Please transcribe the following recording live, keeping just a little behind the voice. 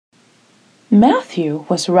Matthew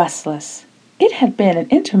was restless. It had been an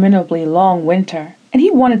interminably long winter, and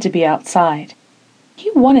he wanted to be outside.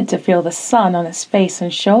 He wanted to feel the sun on his face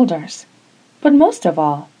and shoulders. But most of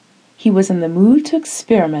all, he was in the mood to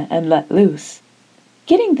experiment and let loose.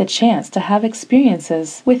 Getting the chance to have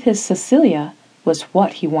experiences with his Cecilia was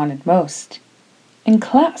what he wanted most, and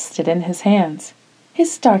clasped it in his hands.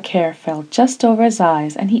 His dark hair fell just over his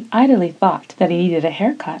eyes, and he idly thought that he needed a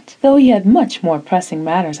haircut, though he had much more pressing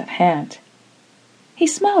matters at hand. He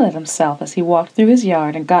smiled at himself as he walked through his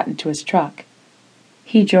yard and got into his truck.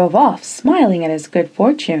 He drove off, smiling at his good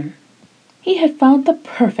fortune. He had found the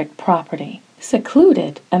perfect property,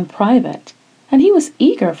 secluded and private, and he was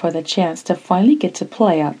eager for the chance to finally get to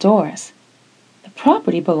play outdoors. The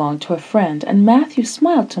property belonged to a friend, and Matthew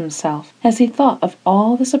smiled to himself as he thought of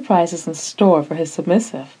all the surprises in store for his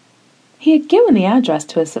submissive. He had given the address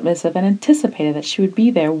to his submissive and anticipated that she would be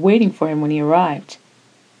there waiting for him when he arrived.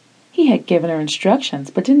 He had given her instructions,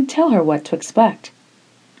 but didn't tell her what to expect.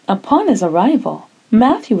 Upon his arrival,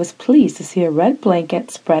 Matthew was pleased to see a red blanket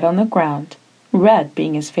spread on the ground, red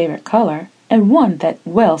being his favorite color, and one that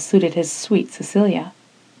well suited his sweet Cecilia.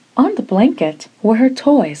 On the blanket were her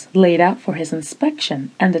toys laid out for his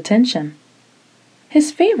inspection and attention.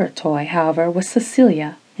 His favorite toy, however, was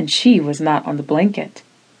Cecilia, and she was not on the blanket.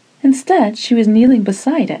 Instead, she was kneeling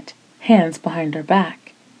beside it, hands behind her back.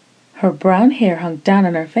 Her brown hair hung down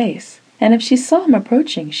on her face, and if she saw him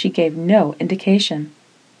approaching, she gave no indication.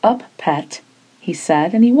 "Up, pet," he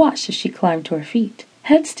said, and he watched as she climbed to her feet,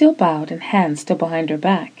 head still bowed and hands still behind her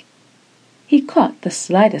back. He caught the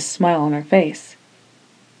slightest smile on her face.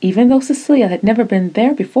 Even though Cecilia had never been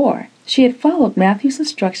there before, she had followed Matthew's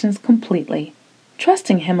instructions completely,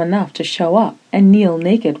 trusting him enough to show up and kneel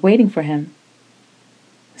naked waiting for him.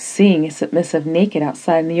 Seeing his submissive naked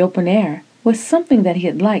outside in the open air was something that he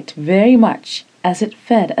had liked very much, as it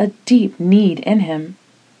fed a deep need in him.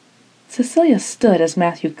 Cecilia stood as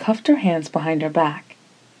Matthew cuffed her hands behind her back.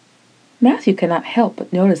 Matthew could not help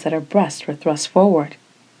but notice that her breasts were thrust forward,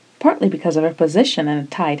 partly because of her position and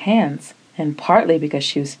tied hands, and partly because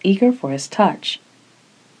she was eager for his touch.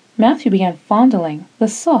 Matthew began fondling the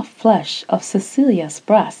soft flesh of Cecilia's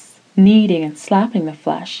breasts, kneading and slapping the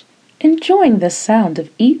flesh, enjoying the sound of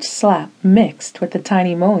each slap mixed with the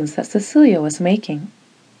tiny moans that Cecilia was making.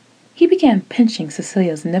 He began pinching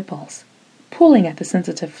Cecilia's nipples, pulling at the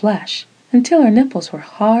sensitive flesh until her nipples were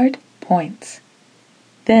hard points.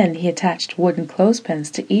 Then he attached wooden clothespins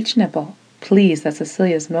to each nipple, pleased that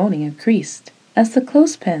Cecilia's moaning increased as the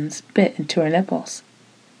clothespins bit into her nipples.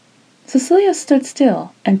 Cecilia stood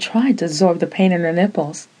still and tried to absorb the pain in her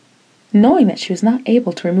nipples. Knowing that she was not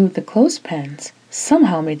able to remove the clothespins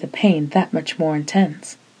somehow made the pain that much more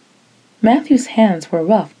intense. Matthew's hands were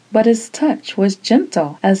rough, but his touch was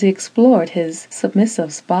gentle as he explored his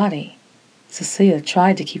submissive's body. Cecilia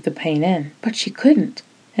tried to keep the pain in, but she couldn't,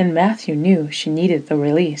 and Matthew knew she needed the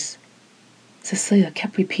release. Cecilia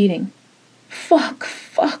kept repeating, "Fuck,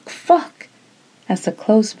 fuck, fuck," as the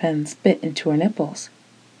clothespins bit into her nipples.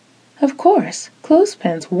 Of course,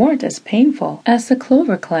 clothespins weren't as painful as the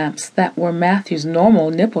clover clamps that were Matthew's normal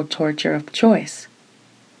nipple torture of choice.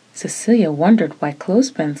 Cecilia wondered why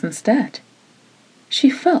clothespins instead. She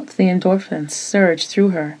felt the endorphins surge through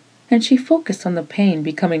her, and she focused on the pain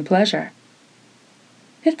becoming pleasure.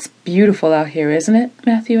 "It's beautiful out here, isn't it?"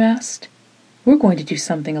 Matthew asked. "We're going to do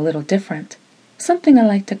something a little different, something I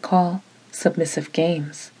like to call submissive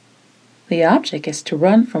games. The object is to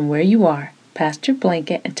run from where you are, past your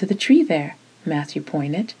blanket and to the tree there," Matthew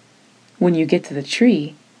pointed. "When you get to the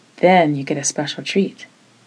tree, then you get a special treat."